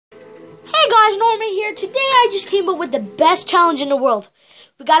guys, Norman here. Today I just came up with the best challenge in the world.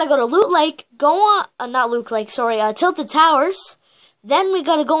 We gotta go to Loot Lake, go on, not Loot Lake, sorry, Tilted Towers. Then we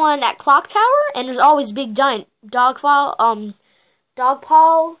gotta go on that clock tower, and there's always big giant dog paws,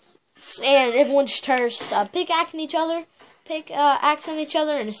 and everyone just starts pickaxing each other, on each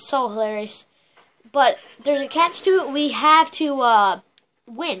other, and it's so hilarious. But there's a catch to it. We have to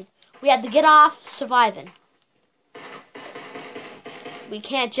win. We have to get off surviving. We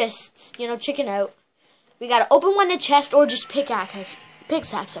can't just, chicken out. We gotta open one in the chest or just pickaxe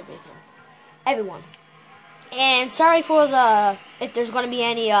everything. Everyone. And sorry for if there's gonna be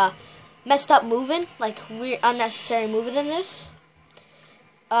any messed up moving, like weird unnecessary moving in this.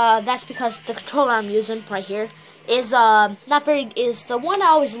 That's because the controller I'm using right here is the one that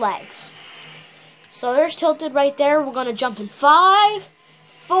always lags. So there's Tilted right there. We're gonna jump in 5,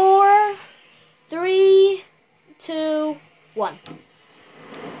 4, 3, 2, 1.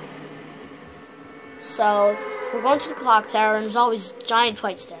 So, we're going to the clock tower, and there's always giant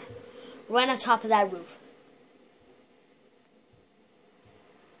fights there. Right on top of that roof.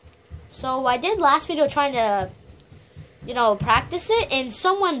 So, I did last video trying to, practice it, and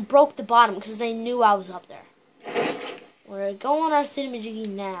someone broke the bottom because they knew I was up there. We're going our thingamajiggy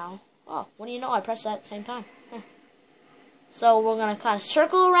now. Oh, what do you know? I pressed that at the same time. So, we're going to kind of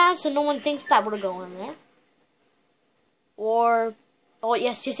circle around so no one thinks that we're going there. Or, oh,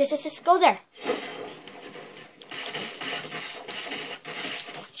 yes, go there.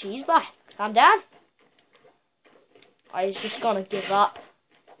 Jeez, bye. Calm down. Oh, he's just gonna give up.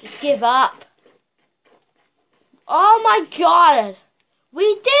 Just give up. Oh my god. We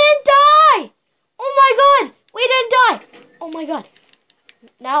didn't die! Oh my god! We didn't die! Oh my god.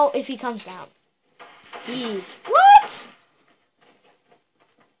 Now, if he comes down. He's... What?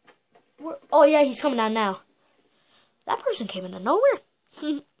 Oh yeah, he's coming down now. That person came out of nowhere.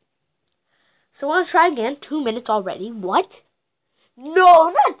 So we're gonna try again. 2 minutes already. What? No,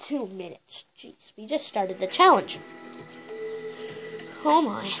 not 2 minutes. Jeez, we just started the challenge. Oh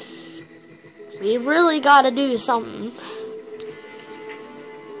my. We really gotta do something.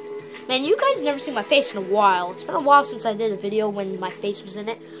 Man, you guys never seen my face in a while. It's been a while since I did a video when my face was in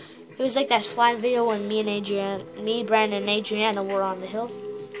it. It was like that slime video when me, Brandon, and Adriana were on the hill.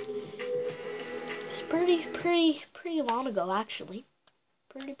 It's pretty long ago, actually.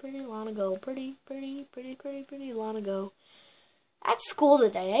 Pretty long ago. Pretty long ago. At school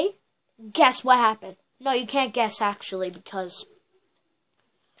today, eh? Guess what happened? No, you can't guess, actually, because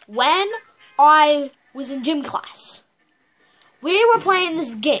when I was in gym class, we were playing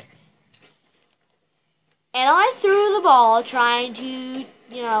this game. And I threw the ball trying to,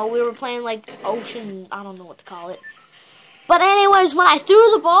 we were playing like ocean, I don't know what to call it. But anyways, when I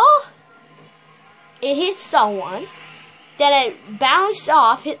threw the ball, it hit someone. Then it bounced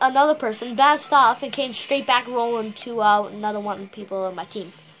off, hit another person, bounced off, and came straight back rolling to another one of the people on my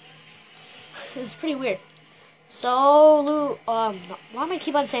team. It was pretty weird. So, why am I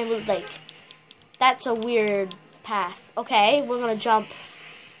keep on saying Loot Lake? That's a weird path. Okay, we're gonna jump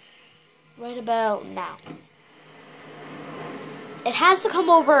right about now. It has to come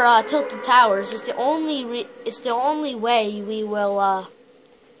over Tilted Towers. It's the only way we will.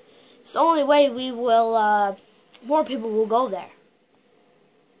 It's the only way we will. More people will go there.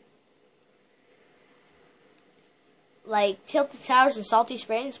 Like Tilted Towers and Salty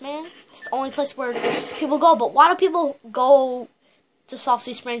Springs, man. It's the only place where people go. But why do people go to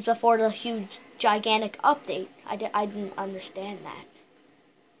Salty Springs before the huge, gigantic update? I didn't understand that.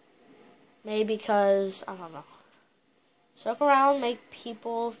 Maybe because, I don't know. Circle around, make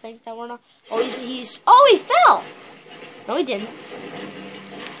people think that we're not... Oh, oh, he fell! No, he didn't.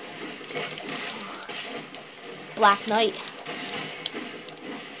 Black Knight.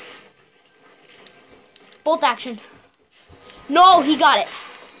 Bolt action. No, he got it.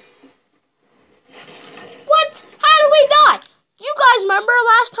 What? How did we die? You guys remember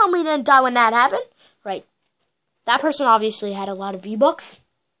last time we didn't die when that happened? Right. That person obviously had a lot of V-Bucks.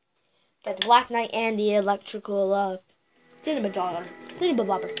 Got the Black Knight and the electrical,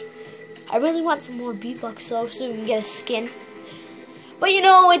 thingamabobber. I really want some more V-Bucks though, so we can get a skin. But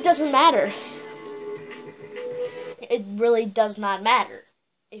it doesn't matter. It really does not matter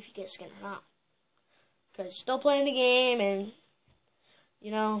if you get skin or not. Because you're still playing the game and,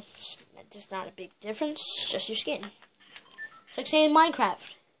 it's just not a big difference. Just your skin. It's like saying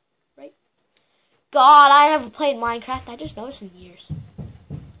Minecraft, right? God, I never played Minecraft. I just noticed in years.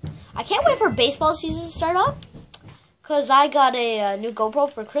 I can't wait for baseball season to start up. Because I got a new GoPro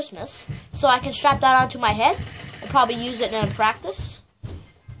for Christmas. So I can strap that onto my head and probably use it in practice.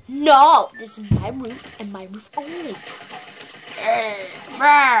 No! This is my roof and my roof only.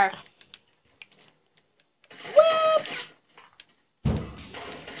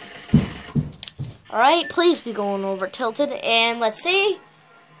 Alright, please be going over tilted. And let's see.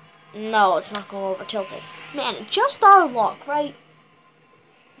 No, it's not going over tilted. Man, just our luck, right?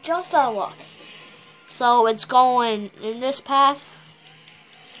 Just our luck. So it's going in this path.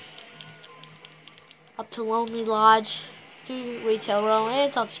 Up to Lonely Lodge, to Retail Row,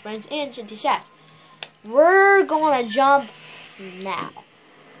 and Salty Springs, and Shinty Shaft. We're going to jump now.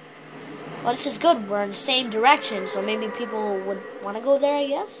 Well, this is good. We're in the same direction, so maybe people would want to go there, I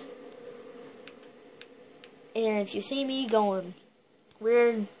guess. And if you see me going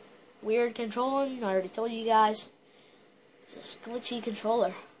weird controlling, I already told you guys. It's a glitchy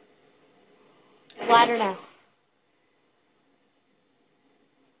controller. Ladder now.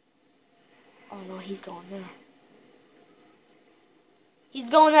 Oh no, he's going there. He's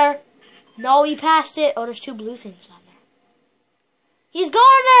going there. No, he passed it. Oh, there's two blue things down there. He's going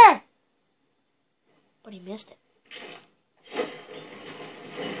there! But he missed it.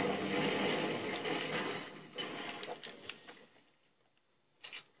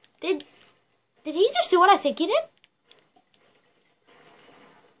 Did he just do what I think he did?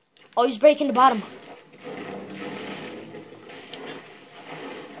 Oh, he's breaking the bottom.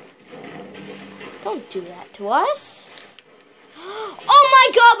 Don't do that to us. Oh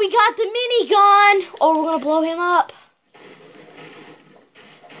my god, we got the minigun! Oh, we're gonna blow him up.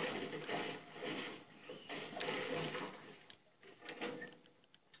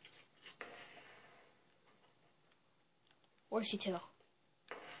 Where's he to?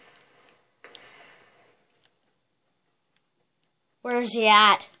 Where is he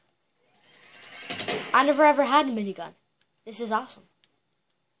at? I never ever had a minigun. This is awesome.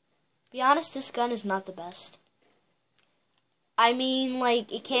 Be honest, this gun is not the best. I mean,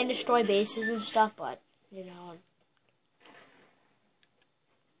 like, it can destroy bases and stuff, but, you know,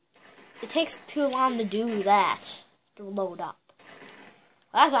 it takes too long to do that, to load up.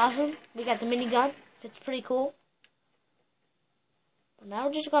 Well, that's awesome. We got the minigun. It's pretty cool. But now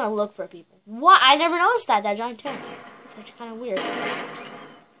we're just going to look for people. What? I never noticed that giant tank. It's actually kind of weird.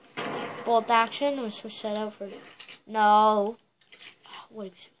 Bolt action. I'm going to switch that out for... No. What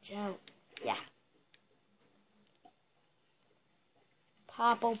did we switch out? Yeah.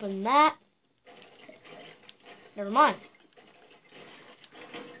 Pop open that. Never mind.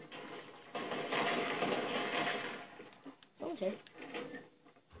 Someone's here.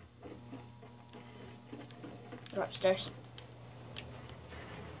 They're upstairs.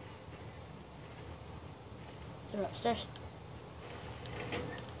 They're upstairs.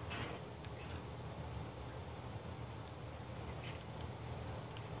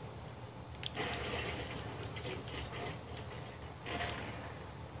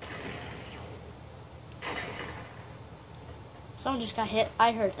 Someone just got hit.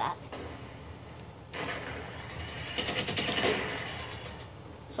 I heard that.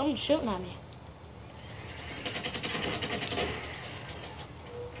 Someone's shooting at me.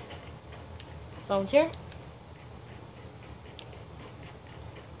 Someone's here.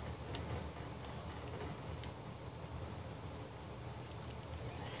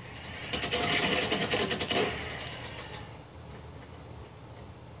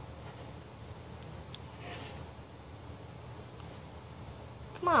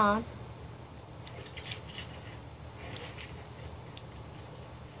 Come on.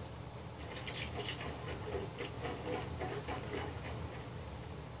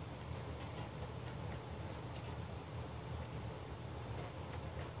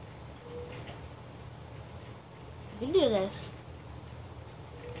 You can do this.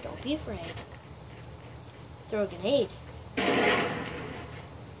 Don't be afraid. Throw a grenade.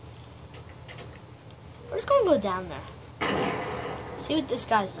 We're just gonna go down there. See what this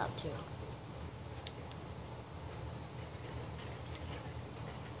guy's up to.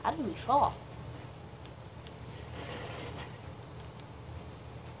 How did we fall?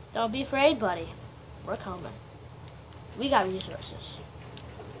 Don't be afraid, buddy. We're coming. We got resources.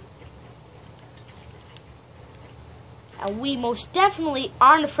 And we most definitely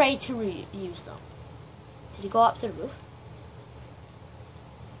aren't afraid to use them. Did he go up to the roof?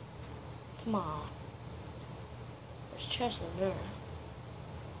 Come on. There's chests in there.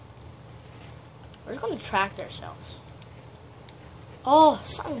 We're just going to track ourselves. Oh,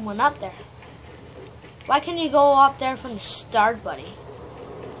 something went up there. Why can't you go up there from the start, buddy?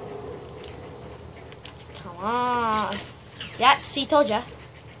 Come on. Yeah, see, told ya.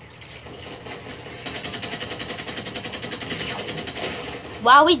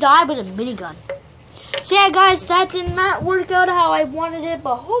 Wow, we died with a minigun. So yeah, guys, that did not work out how I wanted it,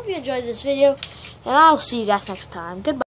 but I hope you enjoyed this video, and I'll see you guys next time. Goodbye.